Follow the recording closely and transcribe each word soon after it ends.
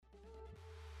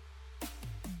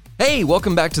Hey,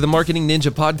 welcome back to the Marketing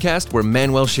Ninja podcast, where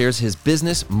Manuel shares his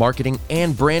business, marketing,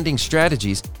 and branding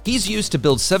strategies he's used to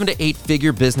build 7 to 8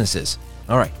 figure businesses.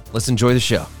 All right, let's enjoy the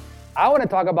show. I want to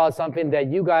talk about something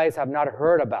that you guys have not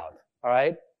heard about, all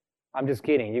right? I'm just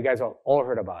kidding. You guys have all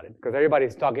heard about it because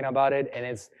everybody's talking about it, and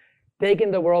it's taking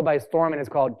the world by storm, and it's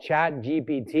called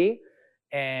ChatGPT.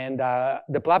 And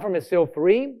the platform is still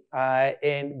free, but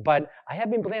I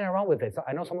have been playing around with it. So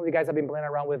I know some of you guys have been playing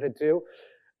around with it too.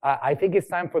 I think it's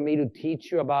time for me to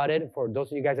teach you about it, for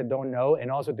those of you guys that don't know, and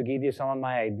also to give you some of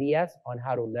my ideas on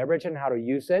how to leverage and how to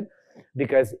use it,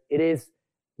 because it is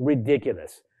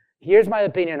ridiculous. Here's my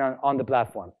opinion on the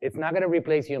platform. It's not going to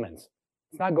replace humans.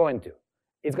 It's not going to.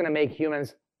 It's going to make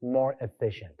humans more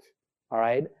efficient, all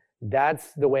right?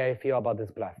 That's the way I feel about this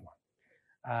platform.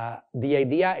 The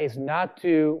idea is not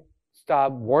to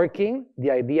stop working.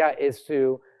 The idea is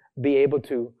to be able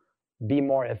to be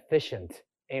more efficient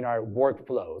in our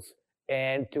workflows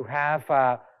and to have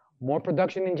more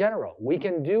production in general. We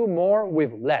can do more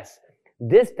with less.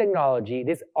 This technology,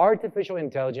 this artificial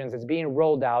intelligence is being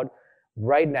rolled out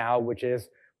right now, which is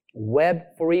Web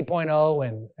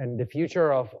 3.0 and the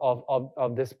future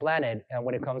of this planet. And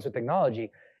when it comes to technology,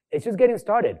 it's just getting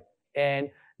started. And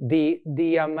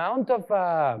the amount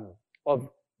of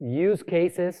use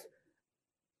cases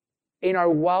in our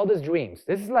wildest dreams.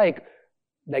 This is like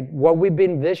what we've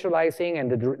been visualizing, and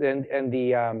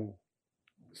the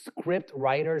script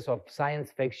writers of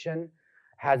science fiction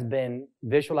has been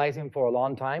visualizing for a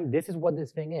long time. This is what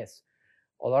this thing is.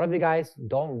 A lot of you guys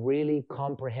don't really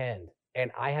comprehend,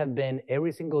 and I have been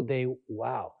every single day,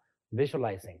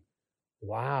 visualizing,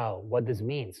 what this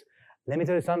means. Let me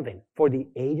tell you something. For the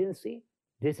agency,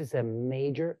 this is a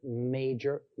major,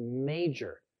 major,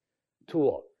 major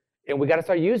tool, and we got to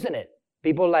start using it.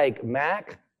 People like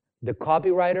Mac, the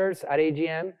copywriters at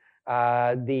AGM,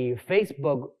 the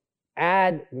Facebook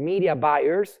ad media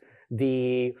buyers,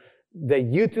 the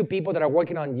YouTube people that are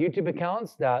working on YouTube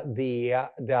accounts, the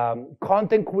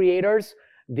content creators,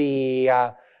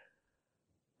 the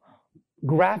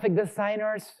graphic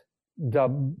designers, the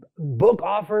book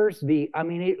authors,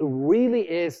 it really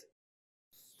is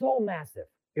so massive.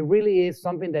 It really is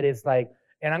something that is like,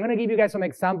 and I'm going to give you guys some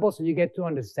examples so you get to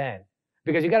understand,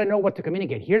 because you got to know what to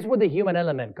communicate. Here's where the human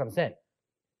element comes in.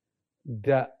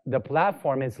 The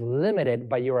platform is limited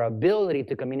by your ability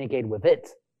to communicate with it.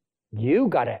 You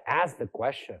got to ask the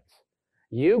questions.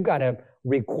 You got to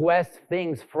request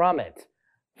things from it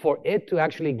for it to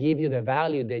actually give you the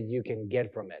value that you can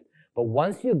get from it. But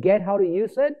once you get how to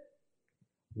use it,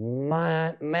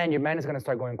 your man is going to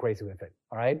start going crazy with it,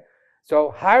 all right?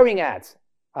 So hiring ads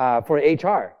for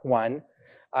HR, one.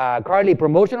 Carly,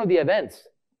 promotion of the events.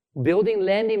 Building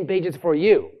landing pages for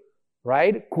you,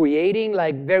 right? Creating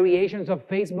like variations of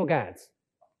Facebook ads.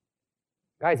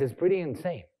 Guys, it's pretty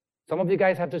insane. Some of you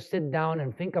guys have to sit down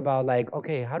and think about like,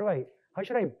 okay, how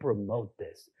should I promote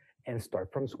this and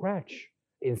start from scratch?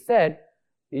 Instead,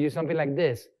 you use something like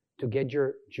this to get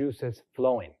your juices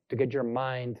flowing, to get your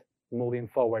mind moving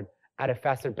forward at a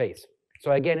faster pace.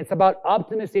 So again, it's about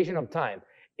optimization of time.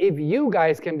 If you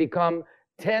guys can become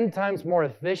 10 times more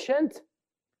efficient,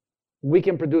 we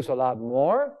can produce a lot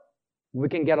more. We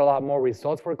can get a lot more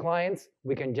results for clients.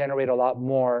 We can generate a lot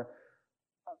more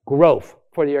growth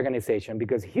for the organization,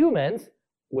 because humans,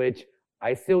 which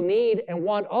I still need and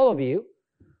want all of you,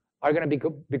 are going to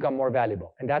become more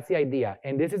valuable. And that's the idea.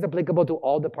 And this is applicable to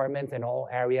all departments and all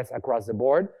areas across the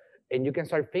board. And you can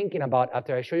start thinking about,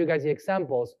 after I show you guys the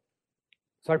examples,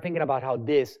 start thinking about how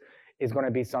this is going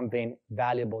to be something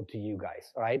valuable to you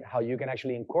guys, all right? How you can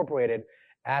actually incorporate it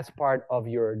as part of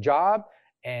your job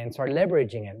and start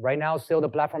leveraging it. Right now, still the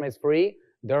platform is free.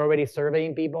 They're already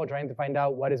surveying people, trying to find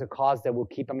out what is a cost that will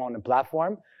keep them on the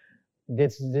platform.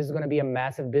 This is going to be a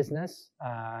massive business,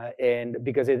 and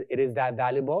because it is that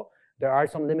valuable. There are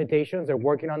some limitations. They're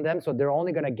working on them, so they're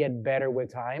only going to get better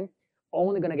with time,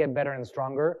 only going to get better and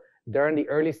stronger. They're in the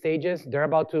early stages. They're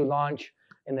about to launch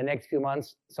in the next few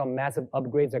months some massive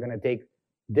upgrades. They're going to take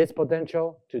this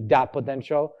potential to that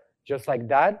potential, just like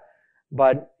that.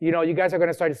 But, you guys are going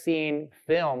to start seeing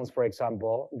films, for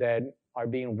example, that are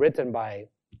being written by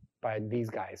these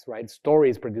guys, right?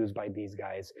 Stories produced by these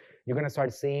guys. You're going to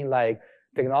start seeing like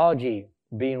technology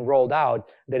being rolled out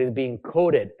that is being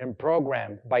coded and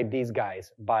programmed by these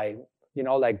guys, by,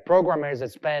 like programmers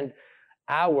that spend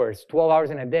hours, 12 hours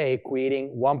in a day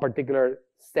creating one particular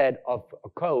set of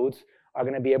codes are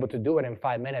going to be able to do it in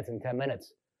 5 minutes, in 10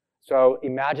 minutes. So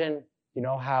imagine,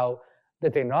 how the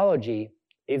technology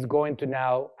is going to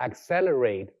now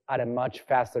accelerate at a much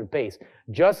faster pace.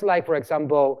 Just like, for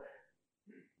example,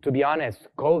 to be honest,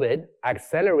 COVID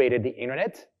accelerated the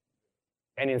internet.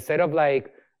 And instead of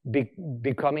like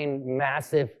becoming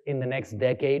massive in the next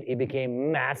decade. It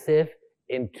became massive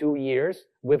in 2 years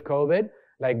with COVID.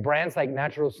 Like brands like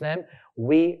Natural Slim,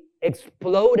 we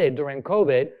exploded during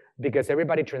COVID because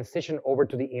everybody transitioned over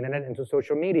to the internet and to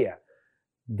social media.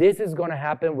 This is going to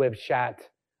happen with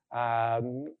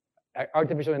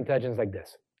artificial intelligence like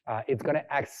this. It's going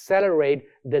to accelerate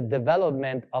the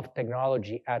development of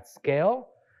technology at scale,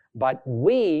 but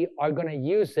we are going to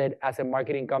use it as a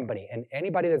marketing company. And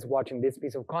anybody that's watching this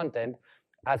piece of content,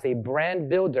 as a brand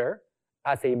builder,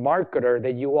 as a marketer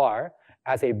that you are,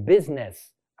 as a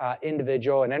business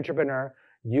individual, an entrepreneur,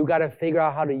 you got to figure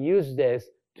out how to use this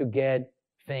to get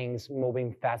things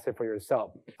moving faster for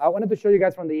yourself. I wanted to show you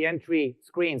guys from the entry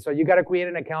screen. So you got to create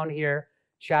an account here,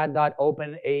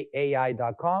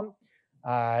 chat.openai.com,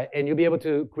 and you'll be able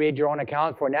to create your own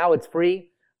account. For now, it's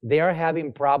free. They are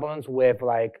having problems with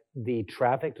like the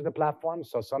traffic to the platform,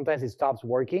 so sometimes it stops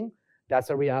working.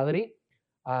 That's a reality.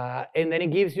 And then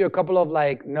it gives you a couple of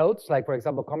like notes, like for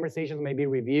example, conversations may be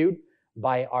reviewed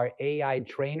by our AI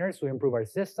trainers to improve our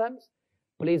systems.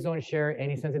 Please don't share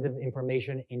any sensitive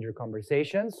information in your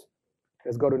conversations.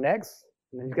 Let's go to next.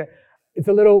 It's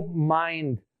a little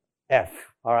mind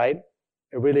F, all right?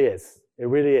 It really is. It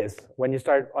really is when you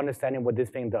start understanding what this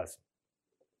thing does.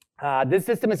 This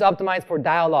system is optimized for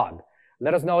dialogue.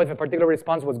 Let us know if a particular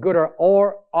response was good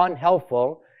or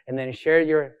unhelpful, and then share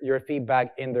your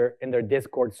feedback in their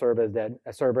Discord server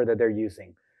that they're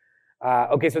using.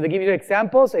 Okay, so they give you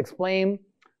examples. Explain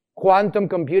quantum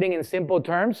computing in simple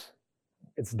terms.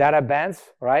 It's that advanced,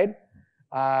 right?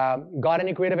 Got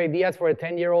any creative ideas for a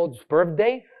 10-year-old's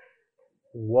birthday?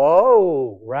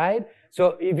 Whoa, right?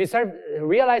 So if you start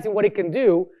realizing what it can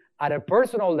do at a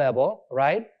personal level,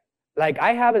 right? Like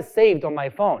I have it saved on my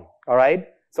phone, all right?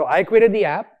 So I created the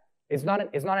app. It's not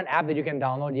an app that you can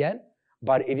download yet,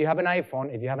 but if you have an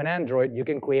iPhone, if you have an Android, you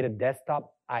can create a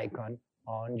desktop icon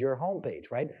on your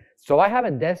homepage, right? So I have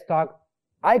a desktop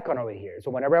icon over here. So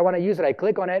whenever I want to use it, I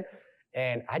click on it,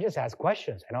 and I just ask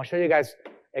questions. And I'll show you guys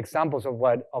examples of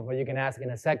what you can ask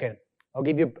in a second. I'll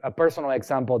give you a personal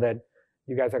example that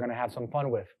you guys are going to have some fun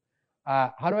with.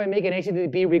 How do I make an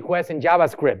HTTP request in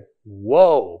JavaScript?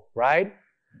 Whoa, right?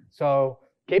 So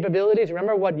capabilities,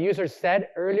 remember what users said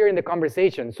earlier in the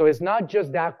conversation. So it's not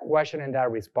just that question and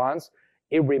that response.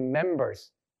 It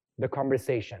remembers the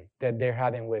conversation that they're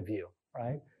having with you,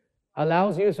 right?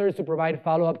 Allows users to provide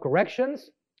follow-up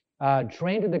corrections,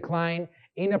 train to decline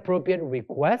inappropriate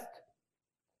requests.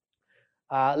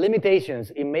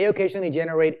 Limitations, it may occasionally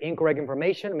generate incorrect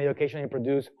information, may occasionally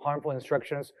produce harmful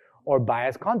instructions or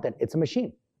biased content. It's a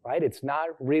machine, right? It's not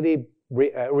really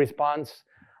response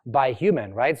by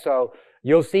human, right? So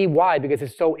you'll see why, because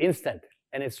it's so instant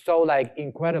and it's so like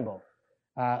incredible.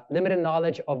 Limited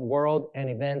knowledge of world and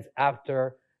events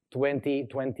after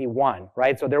 2021,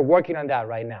 right? So they're working on that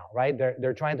right now, right?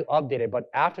 They're trying to update it, but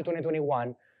after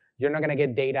 2021, you're not gonna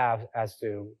get data as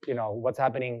to, what's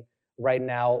happening right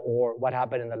now or what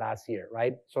happened in the last year,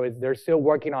 right? So they're still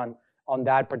working on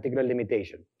that particular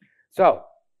limitation. So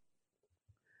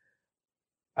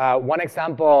one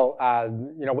example,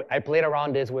 I played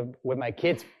around this with my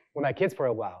kids for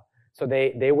a while. So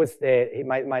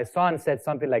my son said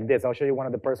something like this. I'll show you one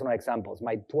of the personal examples.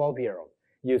 My 12-year-old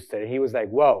used it. He was like,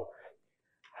 "Whoa,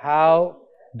 how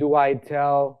do I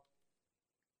tell?"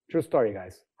 True story,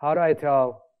 guys. How do I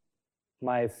tell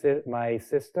my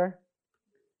sister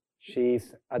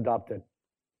she's adopted?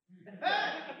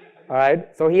 All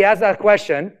right. So he asked that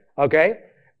question. Okay.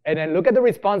 And then look at the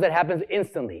response that happens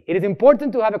instantly. It is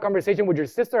important to have a conversation with your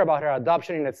sister about her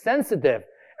adoption in a sensitive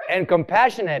and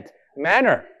compassionate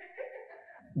manner.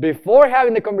 Before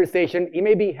having the conversation, it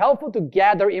may be helpful to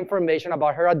gather information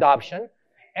about her adoption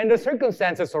and the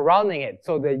circumstances surrounding it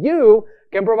so that you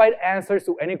can provide answers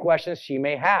to any questions she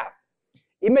may have.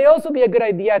 It may also be a good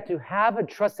idea to have a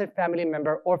trusted family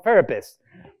member or therapist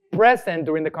present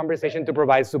during the conversation to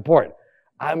provide support.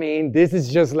 I mean, this is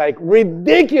just like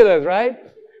ridiculous, right?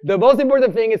 The most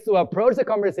important thing is to approach the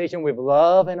conversation with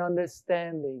love and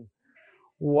understanding.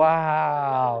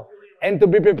 Wow. And to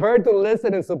be prepared to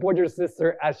listen and support your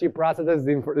sister as she processes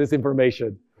this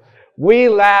information. We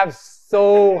laugh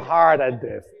so hard at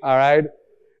this, all right?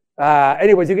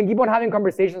 Anyways, you can keep on having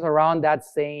conversations around that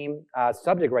same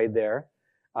subject right there.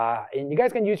 And you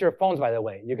guys can use your phones, by the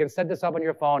way. You can set this up on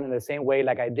your phone in the same way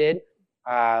like I did,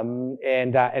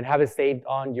 and have it saved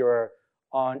on your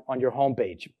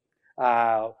homepage.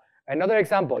 Another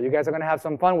example, you guys are going to have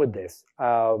some fun with this.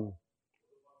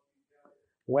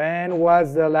 When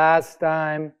was the last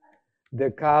time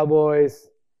the Cowboys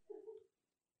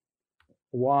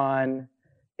won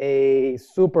a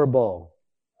Super Bowl?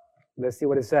 Let's see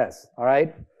what it says, all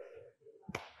right?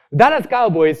 Dallas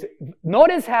Cowboys,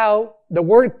 notice how the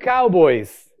word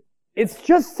Cowboys, it's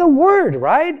just a word,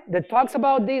 right? That talks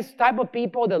about these type of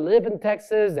people that live in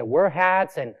Texas, that wear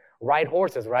hats and ride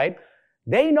horses, right?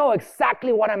 They know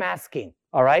exactly what I'm asking,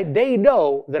 all right? They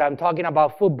know that I'm talking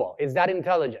about football. It's that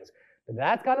intelligence.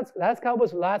 That's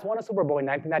Cowboys last won a Super Bowl in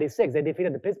 1996. They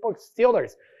defeated the Pittsburgh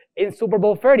Steelers in Super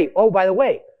Bowl 30. Oh, by the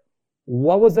way,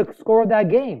 what was the score of that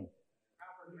game?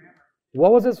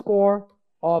 What was the score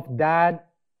of that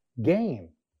game?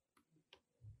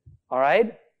 All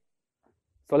right?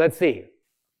 So let's see.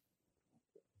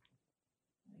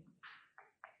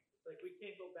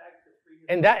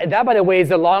 And that, by the way, is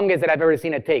the longest that I've ever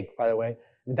seen it take, by the way.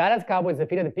 The Dallas Cowboys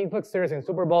defeated the Pittsburgh Steelers in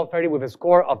Super Bowl 30 with a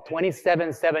score of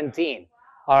 27-17.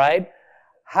 All right?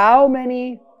 How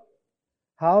many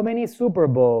Super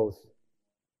Bowls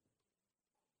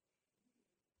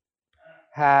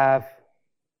have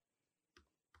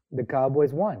the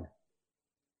Cowboys won?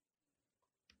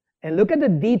 And look at the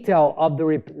detail of the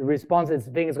response this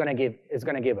thing is going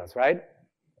to give us, right?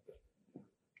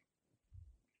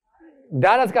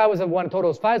 Dallas Cowboys have won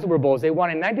totals 5 Super Bowls. They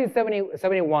won in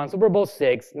 1971, Super Bowl 6,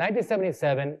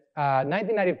 1977,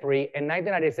 1993, and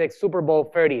 1996, Super Bowl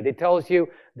 30. It tells you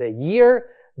the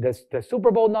year, the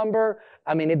Super Bowl number.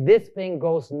 I mean, this thing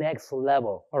goes next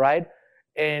level, all right?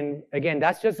 And again,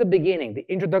 that's just the beginning, the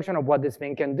introduction of what this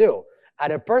thing can do.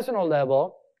 At a personal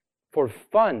level, for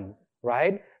fun,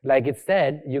 right? Like it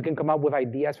said, you can come up with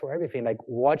ideas for everything. Like,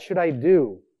 what should I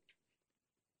do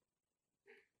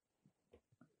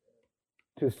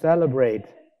to celebrate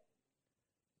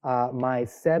my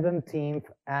 17th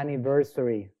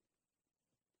anniversary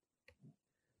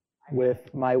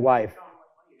with my wife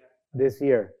this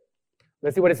year?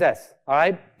 Let's see what it says, all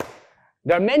right?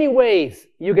 There are many ways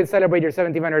you can celebrate your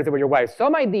 17th anniversary with your wife.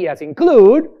 Some ideas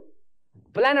include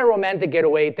plan a romantic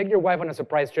getaway, take your wife on a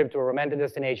surprise trip to a romantic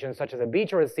destination such as a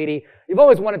beach or a city you've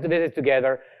always wanted to visit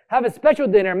together, have a special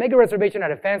dinner, make a reservation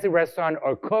at a fancy restaurant,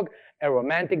 or cook a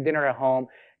romantic dinner at home.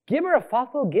 Give her a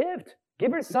thoughtful gift.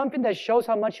 Give her something that shows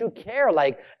how much you care,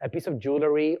 like a piece of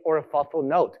jewelry or a thoughtful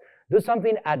note. Do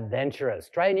something adventurous.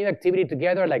 Try a new activity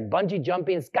together like bungee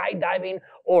jumping, skydiving,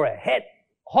 or a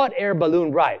hot air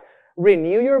balloon ride.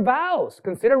 Renew your vows.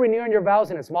 Consider renewing your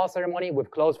vows in a small ceremony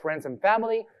with close friends and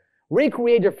family.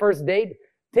 Recreate your first date.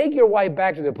 Take your wife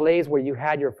back to the place where you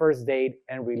had your first date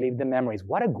and relive the memories.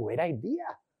 What a great idea.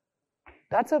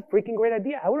 That's a freaking great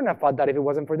idea. I wouldn't have thought that if it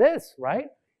wasn't for this, right?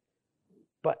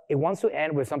 But it wants to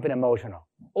end with something emotional.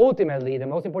 Ultimately, the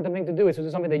most important thing to do is to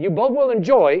do something that you both will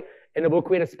enjoy and it will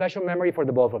create a special memory for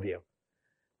the both of you.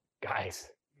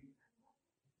 Guys,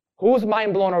 who's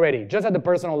mind blown already? Just at the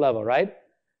personal level, right?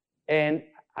 And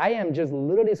I am just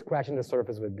literally scratching the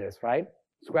surface with this, right?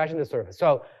 Scratching the surface.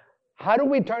 So how do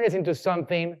we turn this into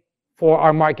something for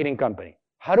our marketing company?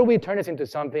 How do we turn this into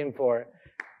something for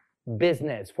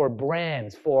business, for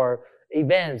brands, for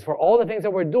events, for all the things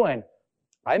that we're doing?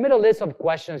 I made a list of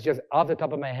questions just off the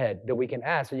top of my head that we can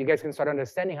ask so you guys can start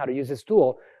understanding how to use this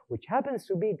tool, which happens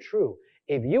to be true.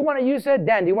 If you want to use it,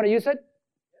 Dan, do you want to use it?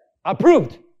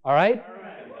 Approved. All right?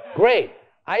 Great.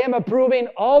 I am approving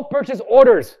all purchase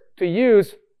orders to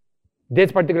use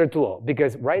this particular tool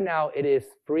because right now it is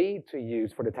free to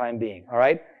use for the time being. All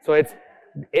right? So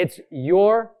it's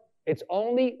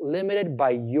only limited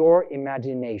by your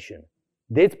imagination.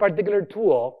 This particular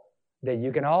tool that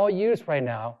you can all use right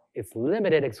now, it's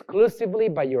limited exclusively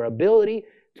by your ability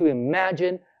to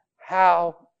imagine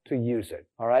how to use it,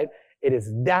 all right? It is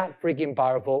that freaking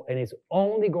powerful, and it's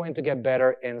only going to get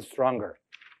better and stronger.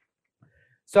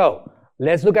 So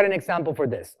let's look at an example for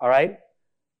this, all right?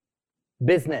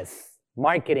 Business,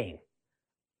 marketing.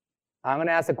 I'm going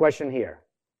to ask a question here.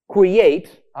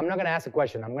 I'm not going to ask a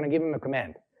question. I'm going to give him a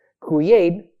command.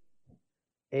 Create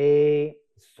a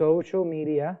social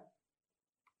media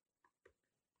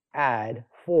ad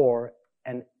for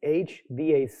an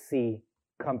HVAC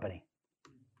company.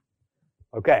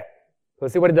 Okay,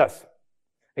 let's see what it does.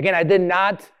 Again, I did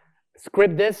not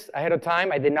script this ahead of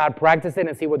time. I did not practice it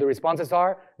and see what the responses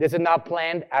are. This is not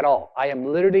planned at all. I am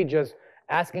literally just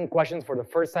asking questions for the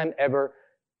first time ever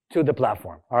to the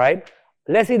platform, all right?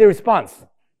 Let's see the response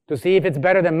to see if it's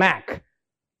better than Mac.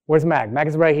 Where's Mac? Mac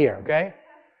is right here, okay?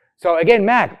 So again,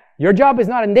 Mac, your job is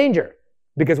not in danger.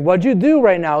 Because what you do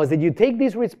right now is that you take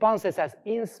these responses as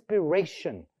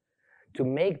inspiration to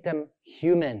make them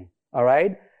human, all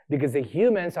right? Because the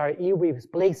humans are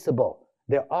irreplaceable.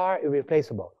 They are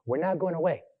irreplaceable. We're not going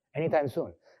away anytime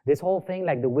soon. This whole thing,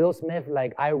 like the Will Smith,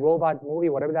 like I, Robot movie,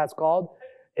 whatever that's called,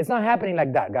 it's not happening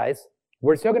like that, guys.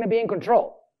 We're still going to be in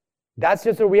control. That's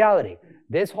just a reality.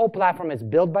 This whole platform is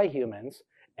built by humans,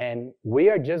 and we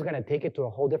are just going to take it to a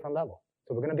whole different level.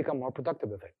 So we're going to become more productive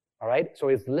with it. All right? So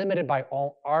it's limited by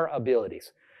all our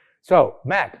abilities. So,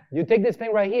 Mac, you take this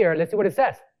thing right here. Let's see what it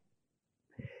says.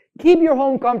 Keep your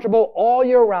home comfortable all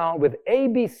year round with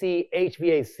ABC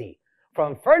HVAC.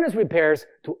 From furnace repairs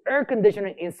to air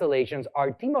conditioning installations,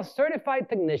 our team of certified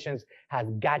technicians has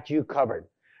got you covered.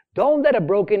 Don't let a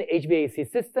broken HVAC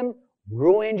system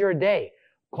ruin your day.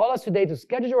 Call us today to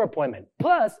schedule your appointment.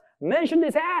 Plus, mention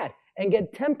this ad and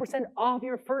get 10% off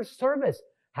your first service.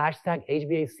 Hashtag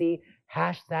HVAC,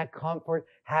 hashtag comfort,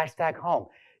 hashtag home.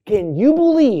 Can you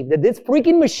believe that this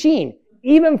freaking machine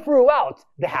even threw out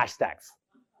the hashtags?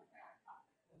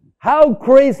 How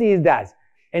crazy is that?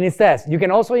 And it says, you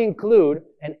can also include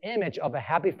an image of a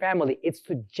happy family. It's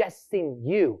suggesting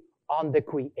you on the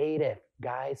creative,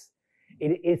 guys.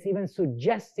 It is even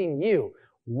suggesting you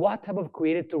what type of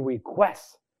creative to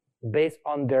request based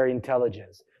on their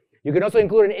intelligence. You can also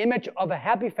include an image of a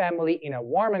happy family in a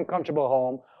warm and comfortable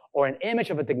home, or an image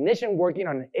of a technician working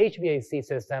on an HVAC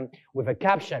system with a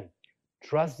caption,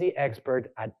 trust the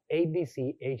expert at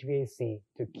ABC HVAC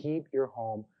to keep your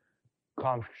home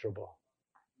comfortable.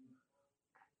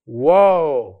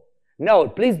 Whoa.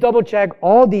 Note, please double check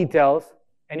all details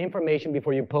and information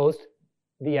before you post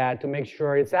the ad to make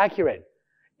sure it's accurate.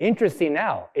 Interesting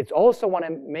now, it's also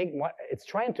it's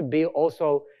trying to be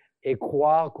also a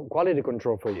quality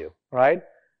control for you, right?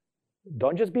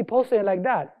 Don't just be posting it like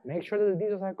that. Make sure that the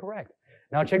details are correct.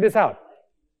 Now check this out.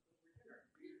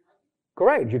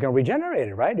 Correct, you can regenerate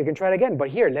it, right? You can try it again, but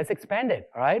here, let's expand it,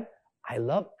 all right?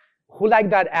 Who liked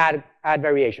that ad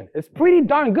variation? It's pretty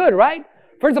darn good, right?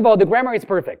 First of all, the grammar is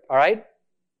perfect, all right?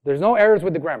 There's no errors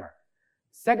with the grammar.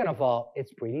 Second of all,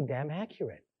 it's pretty damn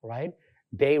accurate, right?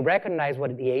 They recognize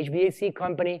what the HVAC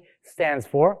company stands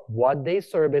for, what they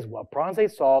service, what problems they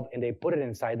solve, and they put it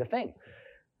inside the thing.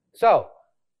 So,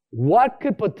 what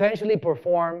could potentially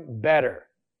perform better?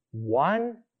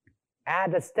 One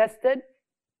ad that's tested,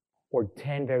 or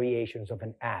 10 variations of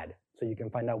an ad, so you can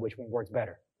find out which one works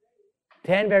better.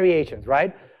 10 variations,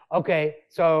 right? Okay,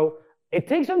 so it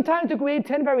takes some time to create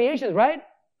 10 variations, right?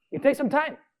 It takes some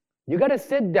time. You got to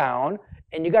sit down,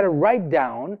 and you got to write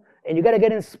down, and you got to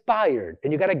get inspired,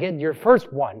 and you got to get your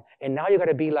first one, and now you got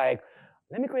to be like,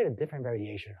 let me create a different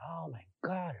variation. Oh my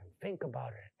God, and think about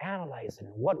it, and analyze it,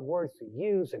 and what words to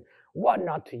use, and what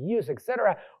not to use,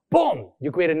 etc. Boom,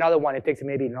 you create another one. It takes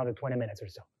maybe another 20 minutes or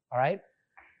so, all right?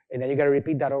 And then you got to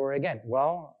repeat that over again.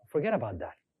 Well, forget about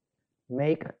that.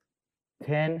 Make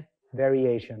 10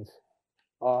 variations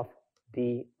of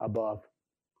the above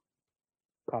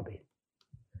copy.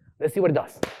 Let's see what it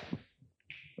does.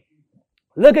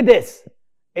 Look at this.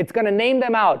 It's going to name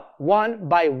them out one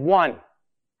by one.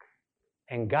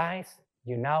 And guys,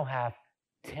 you now have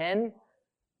 10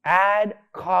 ad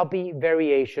copy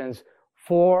variations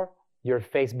for your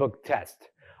Facebook test.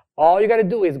 All you got to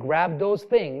do is grab those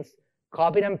things,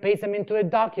 copy them, paste them into a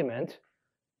document,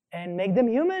 and make them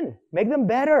human. Make them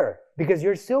better, because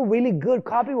you're still really good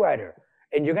copywriter.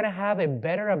 And you're going to have a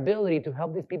better ability to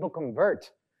help these people convert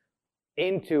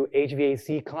into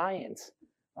HVAC clients,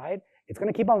 right? It's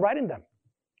going to keep on writing them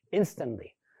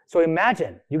instantly. So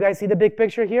imagine, you guys see the big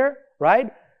picture here,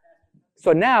 right?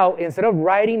 So now, instead of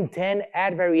writing 10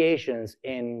 ad variations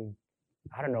in,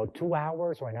 2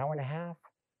 hours or an hour and a half,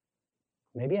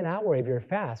 maybe an hour if you're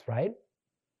fast, right?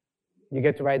 You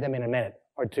get to write them in a minute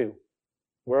or two.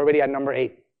 We're already at number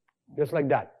 8, just like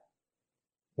that.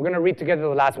 We're going to read together the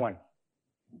last one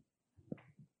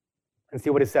and see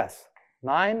what it says.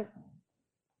 9.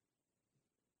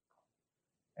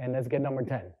 And let's get number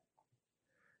 10.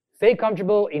 Stay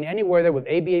comfortable in any weather with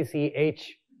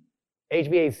HVAC.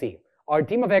 Our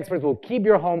team of experts will keep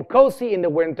your home cozy in the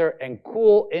winter and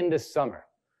cool in the summer.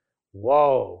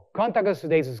 Whoa. Contact us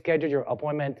today to schedule your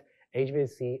appointment,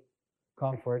 HVAC,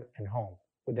 comfort, and home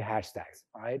with the hashtags,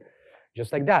 all right?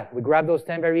 Just like that. We grab those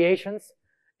 10 variations,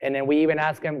 and then we even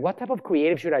ask them, what type of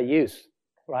creative should I use,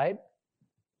 right?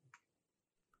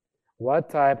 What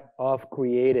type of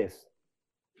creatives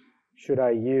should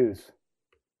I use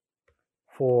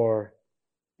for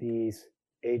these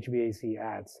HVAC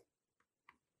ads?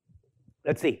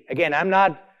 Let's see. Again, I'm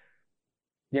not,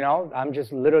 I'm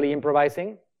just literally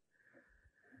improvising.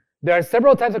 There are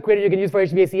several types of creative you can use for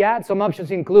HVAC ads. Some options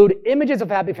include images of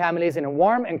happy families in a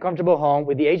warm and comfortable home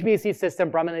with the HVAC system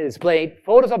prominently displayed,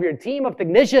 photos of your team of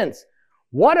technicians.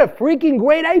 What a freaking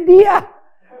great idea!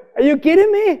 Are you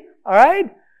kidding me? All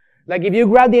right? Like if you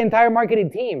grab the entire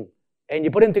marketing team and you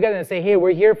put them together and say, hey,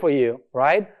 we're here for you,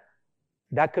 right?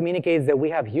 That communicates that we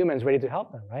have humans ready to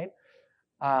help them, right?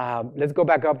 Let's go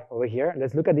back up over here.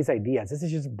 Let's look at these ideas. This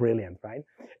is just brilliant, right?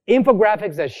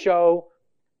 Infographics that show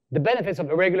The benefits of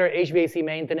irregular HVAC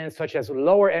maintenance, such as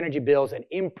lower energy bills and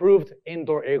improved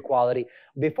indoor air quality.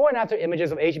 Before and after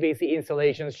images of HVAC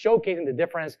installations showcasing the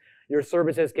difference your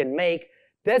services can make.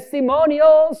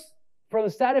 Testimonials from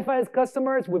satisfied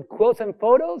customers with quotes and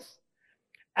photos.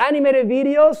 Animated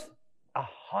videos,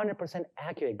 100%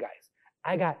 accurate, guys.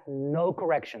 I got no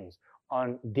corrections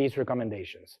on these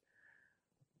recommendations.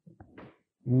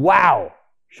 Wow.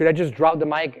 Should I just drop the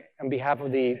mic on behalf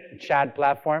of the chat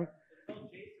platform?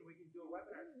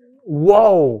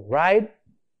 Whoa, right?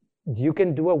 You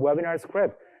can do a webinar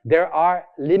script. There are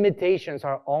limitations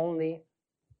are only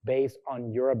based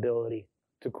on your ability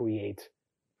to create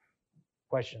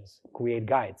questions, create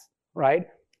guides, right?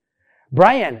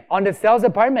 Brian, on the sales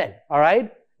department, all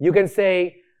right? You can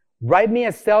say, write me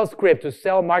a sales script to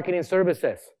sell marketing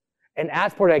services and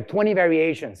ask for like 20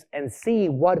 variations and see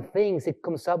what things it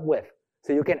comes up with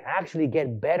so you can actually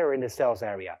get better in the sales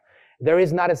area. There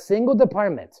is not a single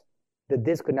department that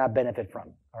this could not benefit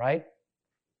from, all right?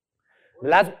 The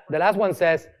last one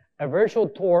says, a virtual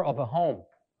tour of a home.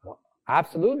 Well,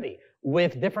 absolutely.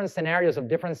 With different scenarios of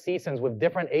different seasons, with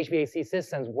different HVAC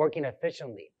systems working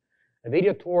efficiently. A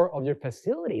video tour of your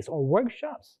facilities or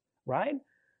workshops, right?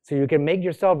 So you can make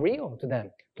yourself real to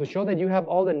them, to show that you have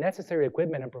all the necessary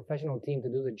equipment and professional team to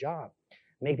do the job.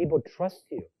 Make people trust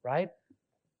you, right?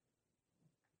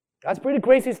 That's pretty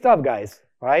crazy stuff, guys,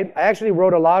 right? I actually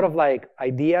wrote a lot of like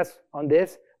ideas on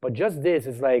this, but just this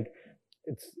is like,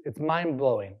 it's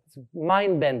mind-blowing, it's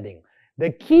mind-bending.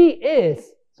 The key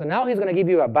is, so now he's gonna give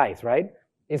you advice, right?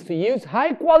 Is to use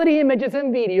high-quality images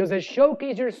and videos that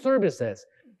showcase your services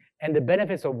and the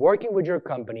benefits of working with your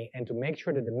company and to make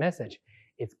sure that the message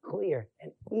is clear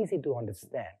and easy to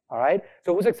understand, all right?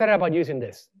 So who's excited about using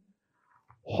this?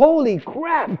 Holy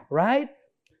crap, right?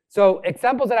 So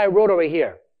examples that I wrote over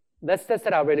here. Let's test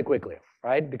it out really quickly,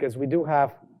 right? Because we do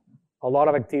have a lot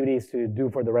of activities to do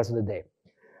for the rest of the day.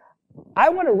 I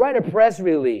want to write a press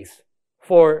release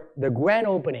for the grand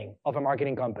opening of a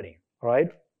marketing company, all right?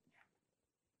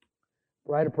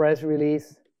 Write a press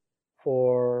release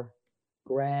for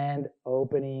grand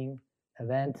opening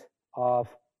event of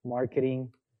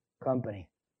marketing company.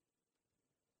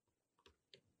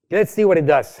 Let's see what it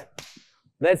does.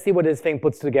 Let's see what this thing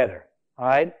puts together, all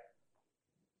right?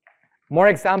 More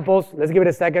examples. Let's give it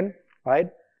a second, all right?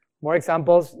 More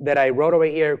examples that I wrote over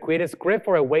here. Create a script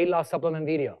for a weight loss supplement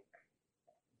video.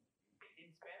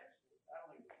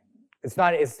 It's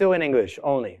still in English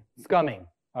only. It's coming,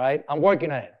 all right? I'm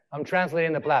working on it. I'm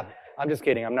translating the platform. I'm just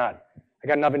kidding, I'm not. I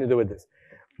got nothing to do with this.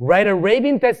 Write a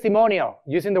raving testimonial,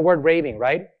 using the word raving,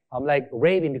 right? I'm like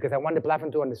raving because I want the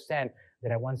platform to understand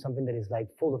that I want something that is like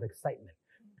full of excitement.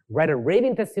 Write a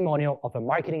raving testimonial of a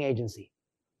marketing agency,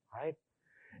 right?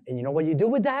 And you know what you do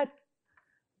with that?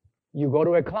 You go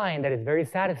to a client that is very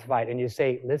satisfied and you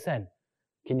say, listen,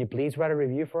 can you please write a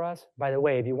review for us? By the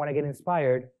way, if you want to get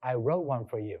inspired, I wrote one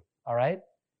for you, all right?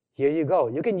 Here you go.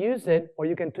 You can use it or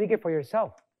you can tweak it for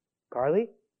yourself. Carly,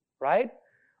 right?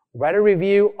 Write a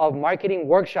review of marketing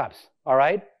workshops, all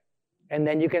right? And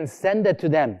then you can send it to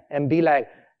them and be like,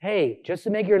 hey, just to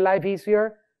make your life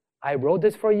easier, I wrote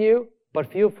this for you,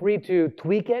 but feel free to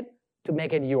tweak it to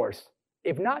make it yours.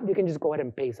 If not, you can just go ahead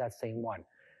and paste that same one.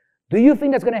 Do you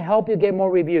think that's going to help you get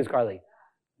more reviews, Carly?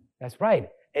 That's right.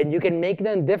 And you can make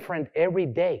them different every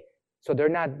day. So they're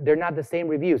not the same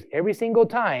reviews every single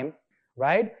time,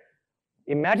 right?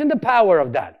 Imagine the power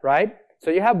of that, right?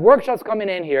 So you have workshops coming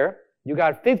in here. You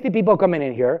got 50 people coming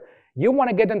in here. You want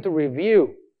to get them to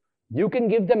review. You can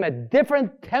give them a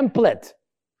different template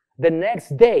the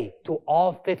next day to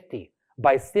all 50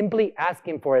 by simply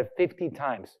asking for it 50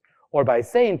 times or by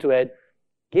saying to it,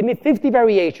 give me 50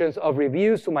 variations of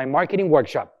reviews to my marketing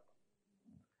workshop.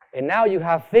 And now you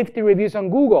have 50 reviews on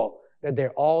Google that they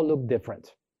all look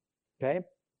different, okay?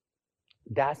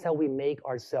 That's how we make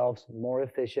ourselves more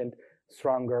efficient,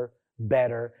 stronger,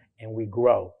 better, and we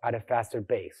grow at a faster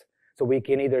pace. So we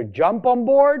can either jump on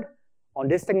board on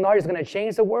this technology is going to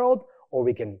change the world, or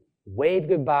we can wave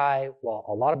goodbye while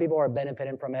a lot of people are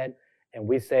benefiting from it, and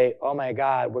we say, oh my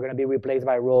God, we're going to be replaced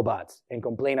by robots and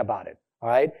complain about it, all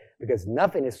right? Because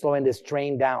nothing is slowing this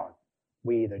train down.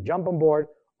 We either jump on board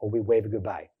or we wave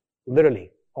goodbye.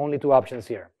 Literally, only two options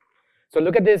here. So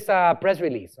look at this press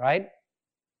release, right?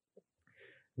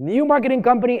 New marketing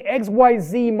company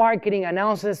XYZ Marketing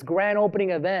announces grand opening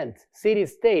event. City,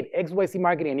 state, XYZ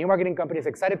Marketing, a new marketing company is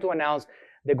excited to announce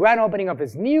the grand opening of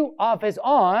its new office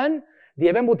on. The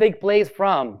event will take place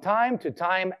from time to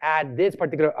time at this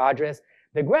particular address.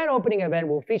 The grand opening event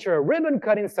will feature a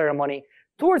ribbon-cutting ceremony,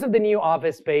 tours of the new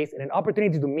office space, and an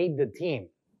opportunity to meet the team.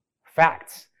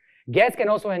 Facts. Guests can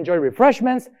also enjoy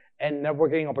refreshments and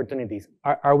networking opportunities.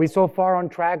 Are we so far on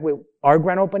track with our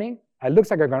grand opening? It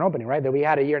looks like our grand opening, right? That we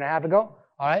had a year and a half ago.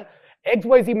 All right.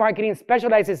 XYZ Marketing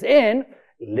specializes in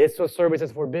lists of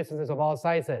services for businesses of all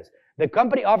sizes. The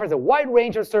company offers a wide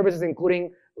range of services,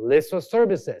 including lists of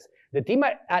services. The team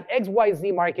at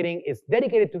XYZ Marketing is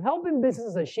dedicated to helping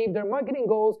businesses achieve their marketing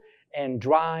goals and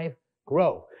drive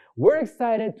growth. We're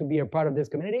excited to be a part of this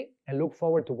community and look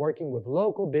forward to working with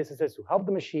local businesses to help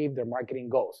them achieve their marketing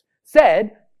goals.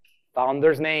 Said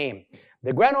founder's name.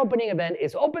 The grand opening event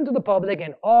is open to the public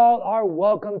and all are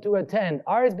welcome to attend.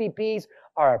 RSVPs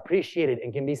are appreciated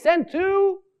and can be sent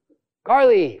to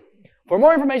Carly. For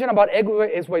more information about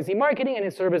XYZ Marketing and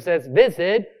its services,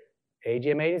 visit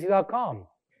agmagency.com.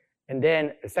 And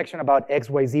then a section about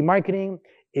XYZ Marketing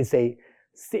is a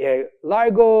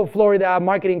Largo, Florida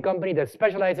marketing company that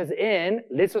specializes in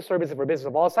lists of services for businesses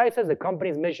of all sizes. The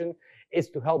company's mission is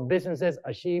to help businesses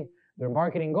achieve their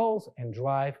marketing goals and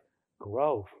drive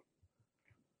growth.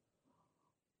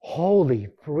 Holy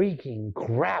freaking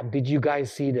crap, did you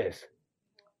guys see this?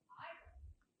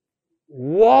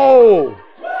 Whoa!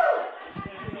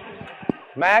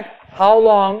 Mac, how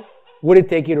long would it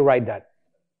take you to write that?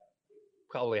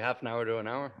 Probably half an hour to an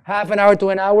hour. Half an hour to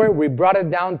an hour. We brought it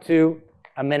down to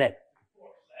a minute.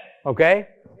 Okay?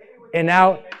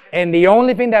 And the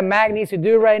only thing that Mac needs to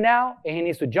do right now, and he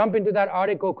needs to jump into that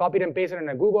article, copy it and paste it in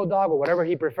a Google Doc or whatever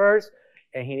he prefers,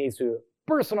 and he needs to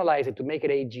personalize it to make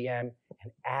it AGM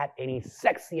and add any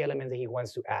sexy elements that he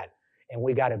wants to add. And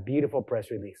we got a beautiful press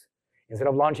release. Instead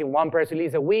of launching one press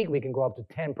release a week, we can go up to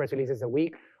 10 press releases a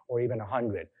week or even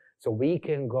 100. So we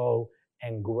can go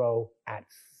and grow at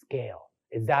scale.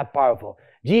 It's that powerful.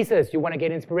 Jesus, you want to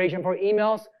get inspiration for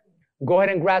emails? Go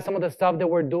ahead and grab some of the stuff that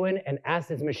we're doing and ask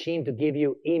this machine to give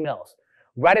you emails.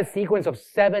 Write a sequence of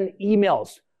 7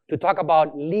 emails to talk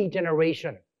about lead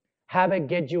generation. Have it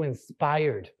get you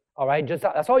inspired. All right?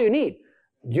 That's all you need.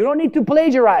 You don't need to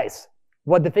plagiarize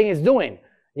what the thing is doing.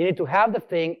 You need to have the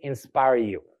thing inspire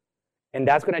you. And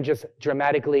that's going to just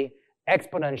dramatically,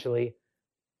 exponentially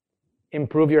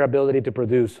improve your ability to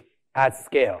produce at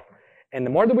scale. And the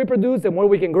more that we produce, the more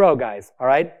we can grow, guys. All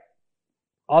right?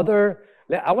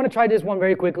 I want to try this one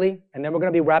very quickly, and then we're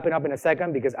going to be wrapping up in a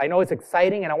second because I know it's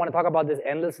exciting and I want to talk about this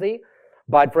endlessly.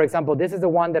 But for example, this is the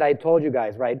one that I told you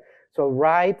guys, right? So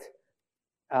write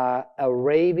a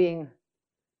raving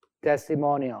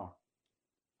testimonial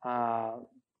about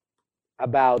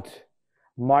a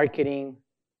marketing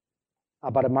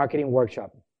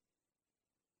workshop.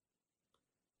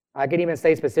 I can even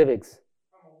say specifics.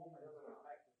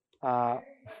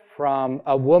 From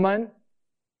a woman.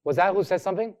 Was that who said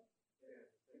something?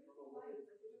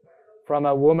 From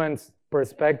a woman's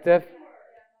perspective.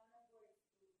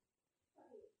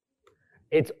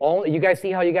 It's only, you guys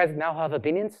see how you guys now have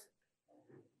opinions?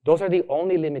 Those are the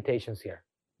only limitations here.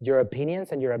 Your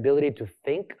opinions and your ability to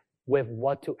think with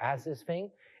what to ask this thing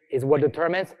is what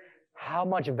determines how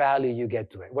much value you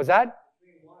get to it. Was that?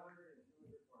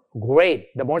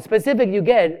 Great. The more specific you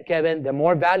get, Kevin, the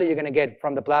more value you're going to get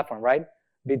from the platform, right?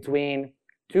 Between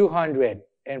 200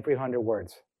 and 300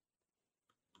 words.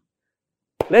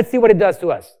 Let's see what it does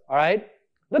to us, all right?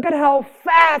 Look at how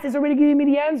fast it's already giving me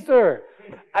the answer.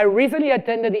 I recently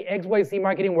attended the XYZ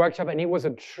Marketing Workshop, and it was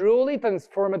a truly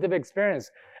transformative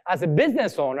experience. As a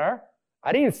business owner,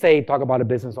 I didn't say talk about a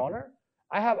business owner.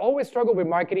 I have always struggled with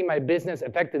marketing my business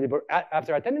effectively, but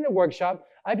after attending the workshop,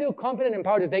 I feel confident and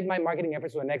empowered to take my marketing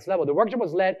efforts to the next level. The workshop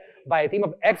was led by a team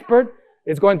of expert.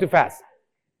 It's going too fast.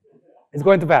 It's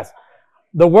going too fast.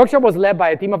 The workshop was led by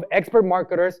a team of expert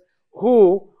marketers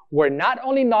who were not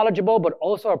only knowledgeable, but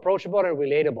also approachable and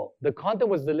relatable. The content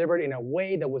was delivered in a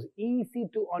way that was easy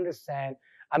to understand.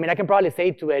 I mean, I can probably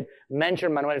say to it,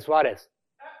 mention Manuel Suarez.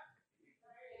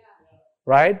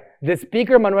 Right? The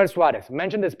speaker, Manuel Suarez.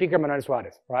 Mention the speaker, Manuel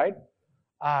Suarez, right?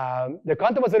 The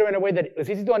content was delivered in a way that was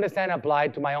easy to understand and apply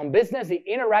to my own business. The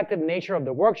interactive nature of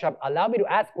the workshop allowed me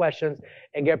to ask questions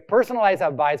and get personalized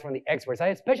advice from the experts. I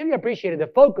especially appreciated the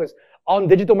focus on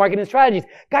digital marketing strategies.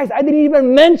 Guys, I didn't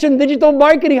even mention digital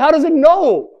marketing. How does it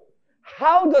know?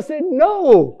 How does it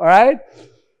know? All right?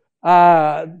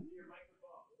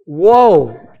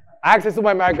 Whoa. Access to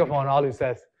my microphone, all it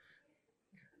says.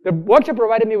 The workshop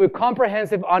provided me with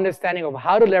comprehensive understanding of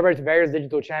how to leverage various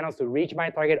digital channels to reach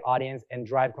my target audience and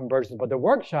drive conversions.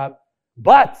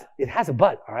 But it has a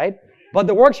but, all right? But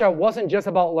the workshop wasn't just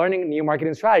about learning new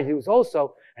marketing strategies. It was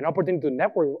also an opportunity to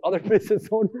network with other business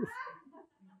owners.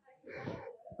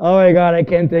 Oh my God, I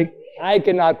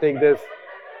cannot take this.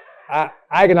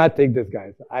 I cannot take this,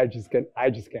 guys. I just can't.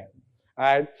 All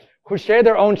right? Who share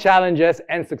their own challenges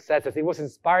and successes. It was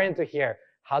inspiring to hear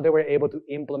how they were able to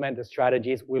implement the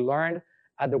strategies. We learned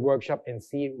at the workshop and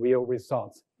see real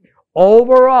results.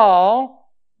 Overall,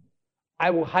 I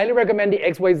will highly recommend the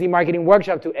XYZ marketing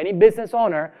workshop to any business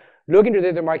owner looking to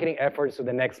take their marketing efforts to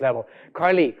the next level.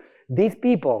 Carly, these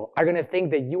people are going to think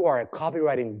that you are a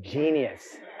copywriting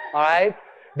genius, all right?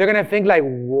 They're going to think like,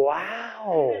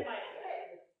 wow,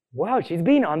 she's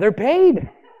being underpaid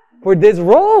for this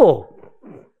role.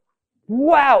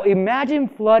 Wow, imagine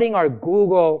flooding our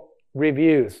Google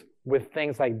reviews with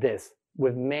things like this,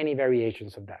 with many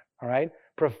variations of that, all right?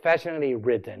 Professionally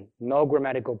written, no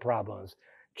grammatical problems,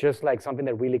 just like something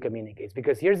that really communicates.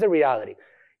 Because here's the reality.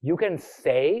 You can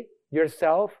say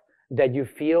yourself that you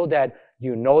feel that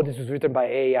you know this was written by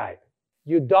AI.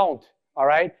 You don't, all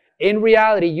right? In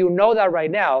reality, you know that right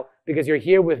now because you're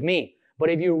here with me. But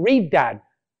if you read that,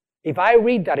 if I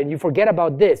read that and you forget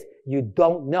about this, you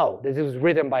don't know that this was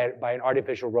written by an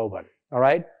artificial robot, all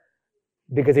right?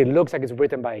 Because it looks like it's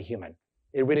written by a human.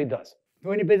 It really does.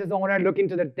 To any business owner looking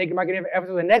to take your marketing efforts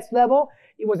to the next level,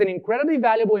 it was an incredibly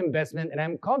valuable investment, and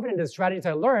I'm confident the strategies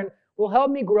I learned will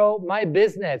help me grow my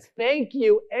business. Thank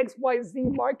you,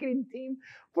 XYZ marketing team,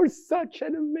 for such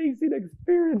an amazing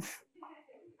experience.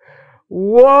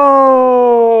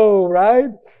 Whoa, right?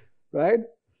 Right?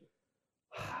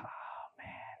 Oh,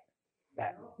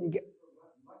 man.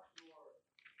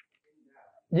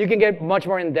 You can get much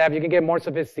more in depth. You can get more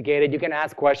sophisticated. You can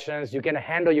ask questions. You can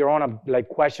handle your own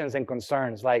questions and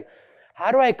concerns. Like,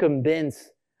 how do I convince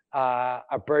a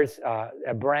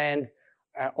brand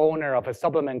owner of a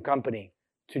supplement company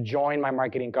to join my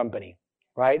marketing company,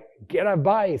 right? Get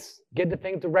advice. Get the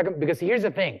thing to recommend. Because here's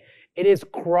the thing. It is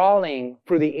crawling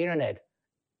through the internet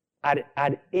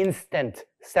at instant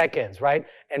seconds, right?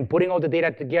 And putting all the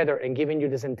data together and giving you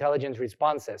these intelligence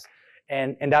responses.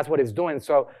 And that's what it's doing.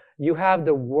 So you have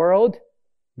the world,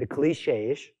 the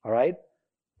cliche-ish, all right?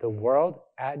 The world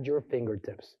at your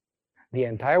fingertips. The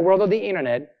entire world of the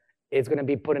internet is going to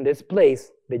be put in this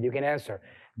place that you can answer.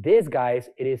 This, guys,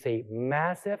 it is a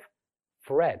massive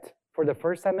threat for the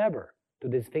first time ever to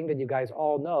this thing that you guys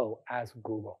all know as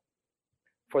Google.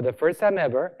 For the first time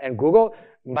ever, and Google,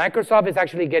 Microsoft is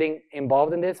actually getting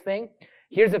involved in this thing.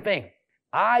 Here's the thing.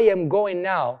 I am going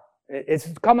now.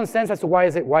 It's common sense as to why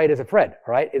it is a threat,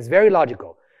 all right? It's very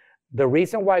logical. The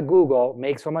reason why Google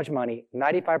makes so much money,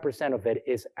 95% of it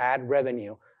is ad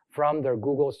revenue from their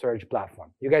Google search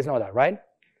platform. You guys know that, right?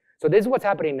 So this is what's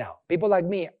happening now. People like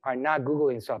me are not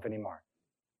Googling stuff anymore.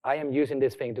 I am using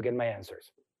this thing to get my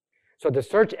answers. So the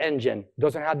search engine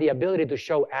doesn't have the ability to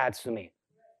show ads to me.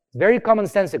 It's very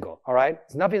commonsensical, all right?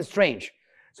 It's nothing strange.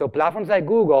 So platforms like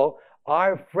Google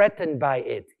are threatened by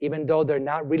it, even though they're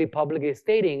not really publicly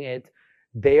stating it.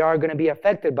 They are going to be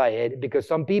affected by it because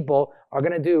some people are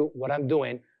going to do what I'm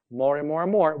doing more and more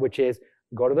and more, which is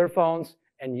go to their phones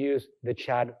and use the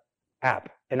chat app.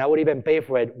 And I would even pay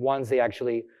for it once they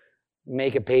actually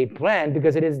make a paid plan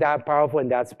because it is that powerful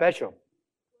and that special.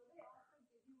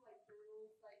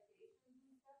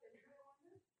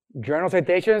 Journal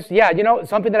citations? Yeah, you know,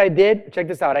 something that I did, check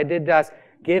this out. I did this,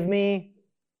 give me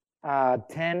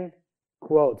 10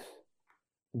 quotes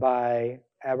by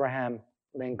Abraham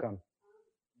Lincoln.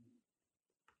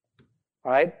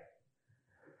 All right?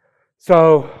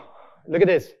 So, look at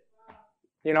this.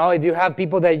 You know, if you have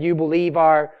people that you believe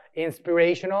are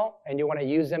inspirational and you want to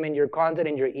use them in your content,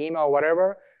 in your email, or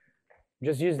whatever,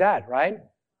 just use that, right?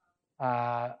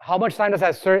 How much time does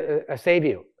that save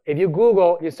you? If you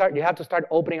Google, you have to start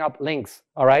opening up links,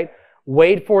 all right?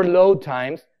 Wait for load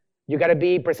times. You got to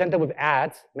be presented with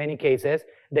ads, many cases,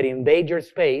 that invade your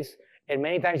space. And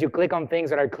many times you click on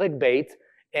things that are clickbait.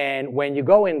 And when you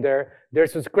go in there,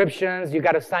 there's subscriptions. You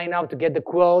got to sign up to get the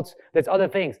quotes. There's other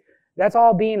things. That's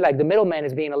all being like the middleman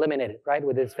is being eliminated, right,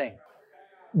 with this thing.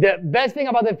 The best thing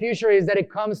about the future is that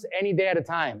it comes any day at a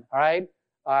time, all right?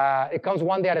 It comes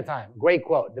one day at a time. Great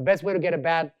quote. The best way to get a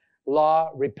bad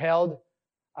law repelled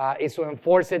is to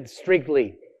enforce it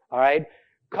strictly, all right?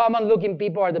 Common-looking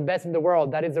people are the best in the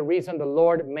world. That is the reason the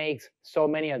Lord makes so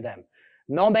many of them.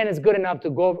 No man is good enough to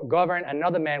govern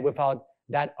another man without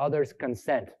that other's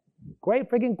consent. Great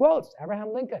freaking quotes,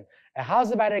 Abraham Lincoln. A house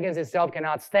divided against itself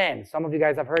cannot stand. Some of you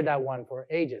guys have heard that one for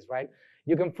ages, right?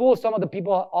 You can fool some of the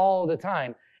people all the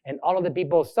time, and all of the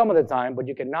people some of the time, but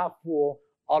you cannot fool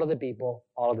all of the people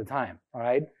all of the time, all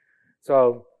right?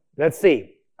 So let's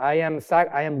see. I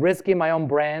am risking my own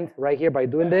brand right here by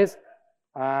doing this.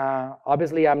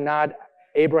 Obviously, I'm not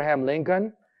Abraham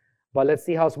Lincoln, but let's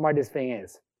see how smart this thing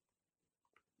is.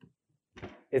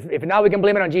 If not, we can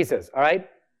blame it on Jesus, all right?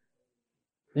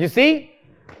 You see?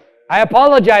 I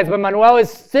apologize, but Manuel is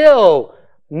still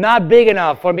not big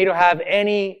enough for me to have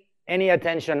any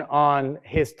attention on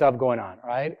his stuff going on, all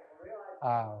right?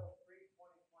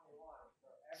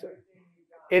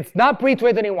 It's not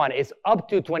pre-2021. It's up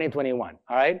to 2021.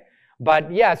 All right.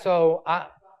 But yeah, so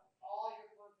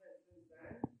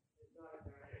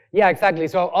yeah, exactly.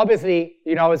 So obviously,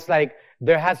 it's like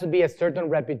there has to be a certain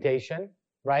reputation,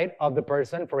 right, of the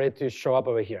person for it to show up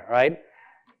over here, right?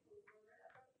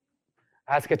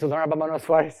 Ask it to learn about Manuel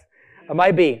Suarez. It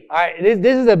might be. All right,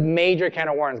 this is a major can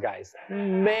of worms, guys.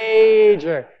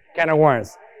 Major can of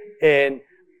worms. And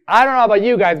I don't know about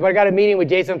you guys, but I got a meeting with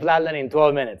Jason Flatland in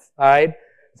 12 minutes, all right?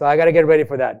 So I got to get ready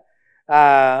for that.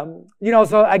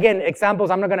 So again,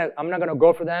 examples, I'm not gonna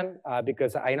go for them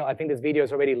because I think this video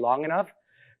is already long enough.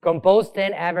 Compose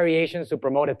 10 ad variations to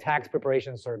promote a tax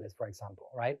preparation service, for example,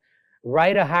 right?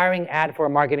 Write a hiring ad for a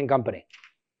marketing company.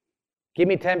 Give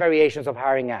me 10 variations of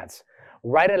hiring ads.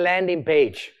 Write a landing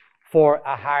page for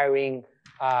a hiring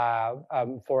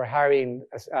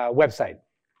website,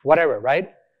 whatever,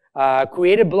 right?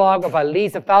 Create a blog of at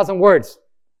least 1,000 words,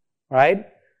 right?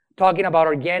 Talking about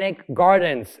organic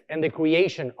gardens and the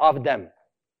creation of them.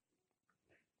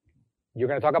 You're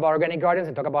going to talk about organic gardens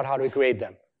and talk about how to create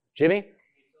them. Jimmy?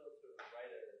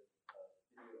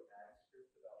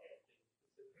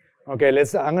 Okay,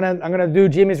 I'm gonna do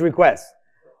Jimmy's request.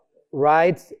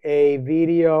 Write a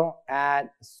video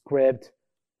ad script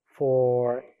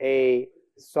for a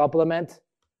supplement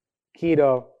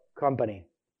keto company.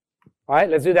 All right,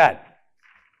 let's do that.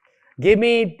 Give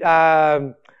me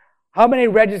how many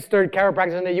registered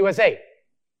chiropractors in the USA?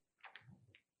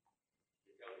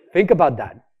 Think about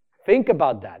that.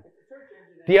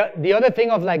 The other thing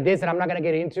of like this, and I'm not gonna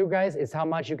get into, guys, is how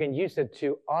much you can use it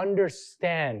to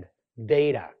understand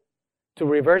data, to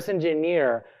reverse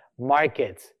engineer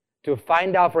markets, to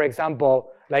find out, for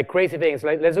example, like crazy things.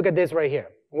 Like, let's look at this right here.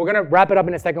 We're gonna wrap it up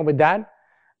in a second with that,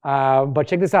 but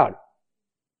check this out.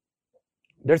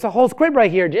 There's a whole script right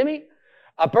here, Jimmy.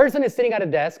 A person is sitting at a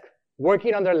desk,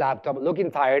 working on their laptop, looking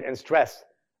tired and stressed.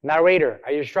 Narrator,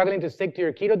 are you struggling to stick to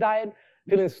your keto diet?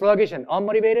 Feeling sluggish and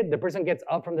unmotivated? The person gets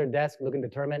up from their desk looking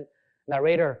determined.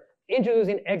 Narrator,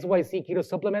 introducing XYZ keto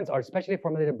supplements are specially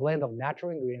formulated blend of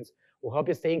natural ingredients will help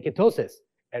you stay in ketosis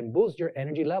and boost your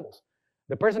energy levels.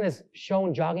 The person is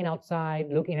shown jogging outside,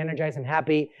 looking energized and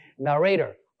happy.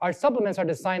 Narrator, our supplements are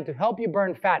designed to help you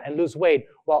burn fat and lose weight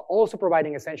while also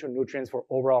providing essential nutrients for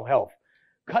overall health.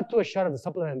 Cut to a shot of the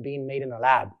supplement being made in a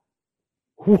lab.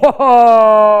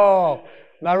 Whoa!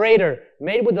 Narrator,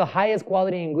 made with the highest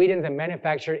quality ingredients and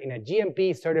manufactured in a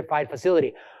GMP certified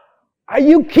facility. Are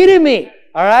you kidding me?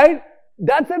 All right?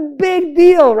 That's a big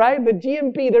deal, right? The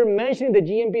GMP, they're mentioning the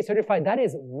GMP certified. That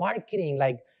is marketing.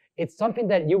 Like, it's something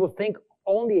that you would think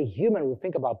only a human would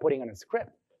think about putting on a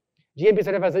script. GMP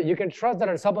certified, so you can trust that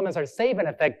our supplements are safe and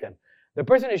effective. The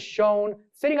person is shown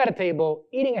sitting at a table,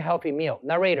 eating a healthy meal.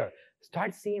 Narrator,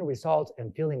 start seeing results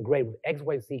and feeling great with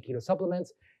XYZ keto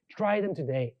supplements. Try them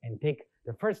today and take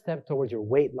the first step towards your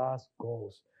weight loss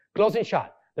goals. Closing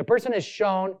shot. The person is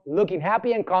shown looking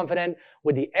happy and confident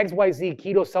with the XYZ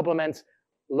keto supplements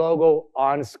logo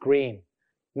on screen.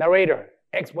 Narrator,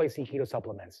 XYZ keto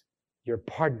supplements, your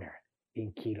partner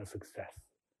in keto success.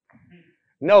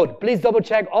 Note, please double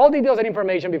check all details and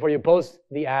information before you post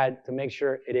the ad to make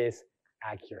sure it is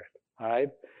accurate. All right?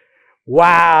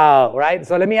 Wow, right?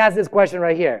 So let me ask this question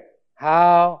right here.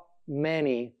 How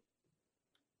many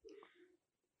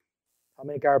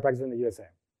chiropractors in the USA?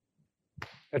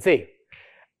 Let's see.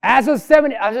 As of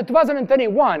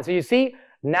 2021, so you see,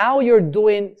 now you're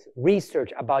doing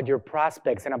research about your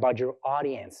prospects and about your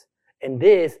audience. And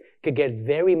this could get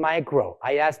very micro.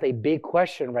 I asked a big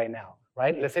question right now,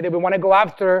 right? Let's say that we want to go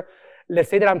after, let's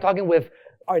say that I'm talking with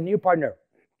our new partner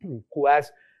who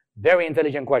asks very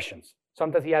intelligent questions.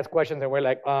 Sometimes he asks questions and we're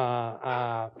like,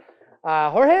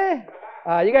 Jorge,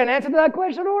 you got an answer to that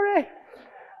question, Jorge?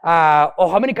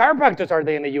 How many chiropractors are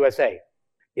there in the USA?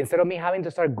 Instead of me having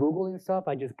to start Googling stuff,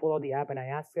 I just pulled out the app and I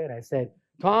asked it. I said,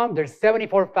 Tom, there's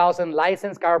 74,000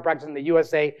 licensed chiropractors in the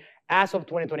USA as of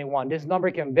 2021. This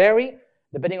number can vary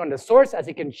depending on the source, as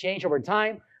it can change over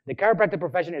time. The chiropractic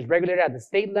profession is regulated at the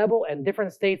state level, and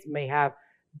different states may have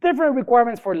different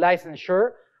requirements for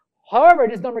licensure. However,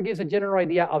 this number gives a general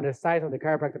idea of the size of the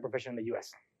chiropractic profession in the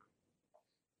US.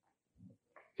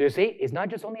 So you see, it's not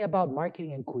just only about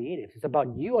marketing and creatives. It's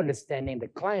about you understanding the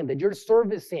client that you're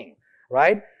servicing,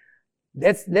 right?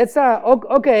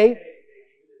 Okay.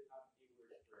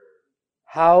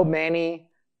 How many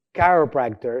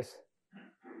chiropractors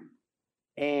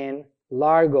in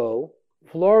Largo,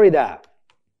 Florida?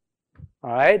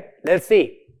 All right, let's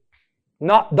see.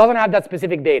 Doesn't have that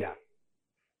specific data.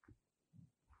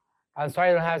 I'm sorry,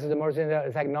 I don't have the most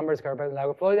exact numbers. Chiropractors in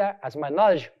Largo, Florida, as my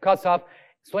knowledge cuts off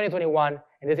It's 2021,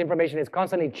 and this information is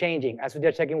constantly changing as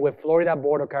we're checking with Florida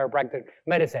Board of Chiropractic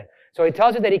Medicine. So it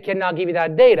tells you that it cannot give you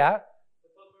that data,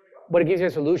 but it gives you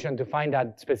a solution to find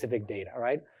that specific data, all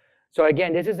right? So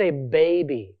again, this is a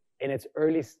baby in its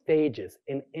early stages,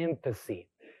 in infancy,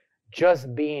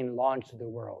 just being launched to the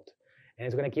world. And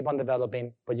it's going to keep on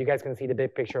developing, but you guys can see the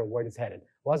big picture of where it's headed.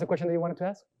 What was the question that you wanted to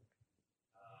ask?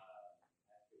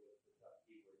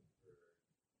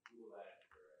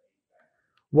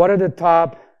 What are the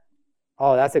top,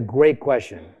 oh, that's a great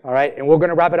question, all right? And we're going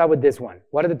to wrap it up with this one.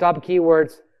 What are the top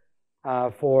keywords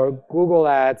for Google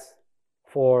Ads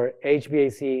for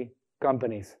HVAC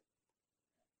companies?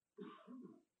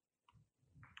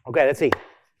 Okay, let's see.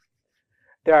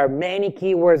 There are many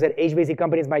keywords that HVAC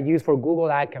companies might use for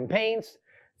Google ad campaigns.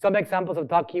 Some examples of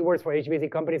top keywords for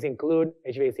HVAC companies include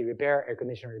HVAC repair, air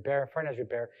conditioner repair, furnace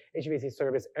repair, HVAC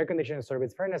service, air conditioner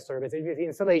service, furnace service, HVAC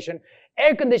installation,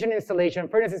 air conditioner installation,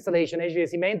 furnace installation,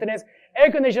 HVAC maintenance,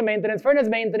 air conditioner maintenance, furnace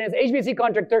maintenance, HVAC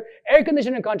contractor, air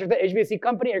conditioner contractor, HVAC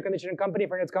company, air conditioner company,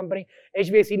 furnace company,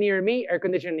 HVAC near me, air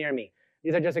conditioner near me.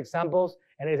 These are just examples,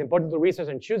 and it is important to research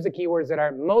and choose the keywords that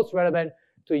are most relevant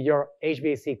to your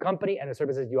HVAC company and the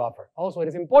services you offer. Also, it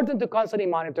is important to constantly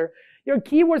monitor your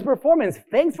keywords performance.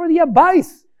 Thanks for the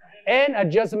advice. And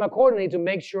adjust them accordingly to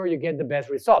make sure you get the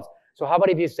best results. So how about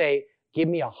if you say, give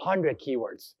me 100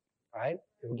 keywords, all right?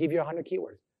 It will give you 100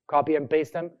 keywords. Copy and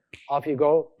paste them, off you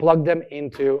go, plug them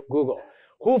into Google.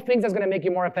 Who thinks that's gonna make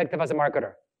you more effective as a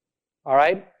marketer? All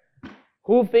right?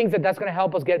 Who thinks that that's gonna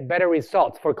help us get better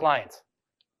results for clients?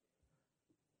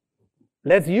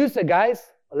 Let's use it, guys.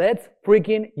 Let's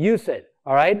freaking use it,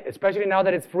 all right? Especially now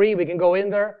that it's free, we can go in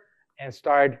there and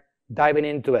start diving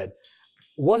into it.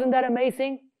 Wasn't that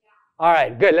amazing? All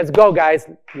right, good. Let's go, guys.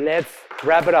 Let's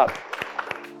wrap it up.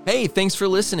 Hey, thanks for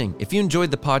listening. If you enjoyed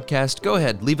the podcast, go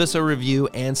ahead, leave us a review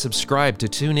and subscribe to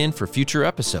tune in for future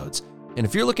episodes. And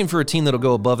if you're looking for a team that'll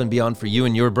go above and beyond for you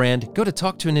and your brand, go to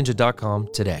talktoaninja.com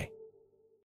today.